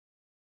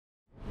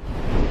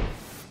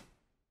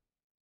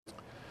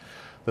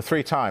The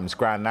 3 times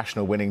Grand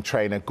National winning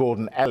trainer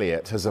Gordon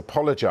Elliott has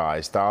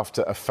apologised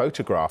after a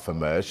photograph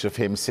emerged of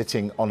him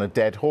sitting on a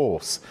dead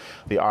horse.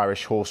 The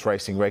Irish Horse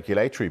Racing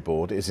Regulatory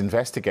Board is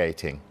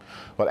investigating.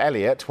 Well,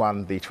 Elliott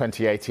won the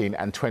 2018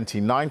 and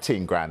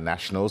 2019 Grand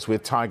Nationals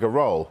with Tiger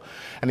Roll,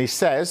 and he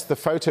says the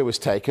photo was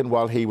taken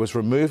while he was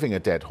removing a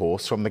dead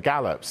horse from the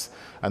gallops,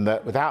 and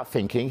that without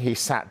thinking he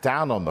sat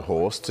down on the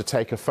horse to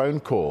take a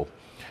phone call.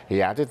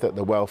 He added that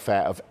the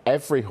welfare of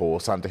every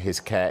horse under his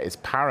care is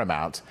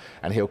paramount,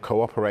 and he'll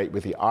cooperate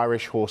with the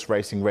Irish Horse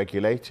Racing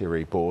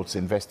Regulatory Board's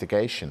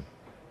investigation.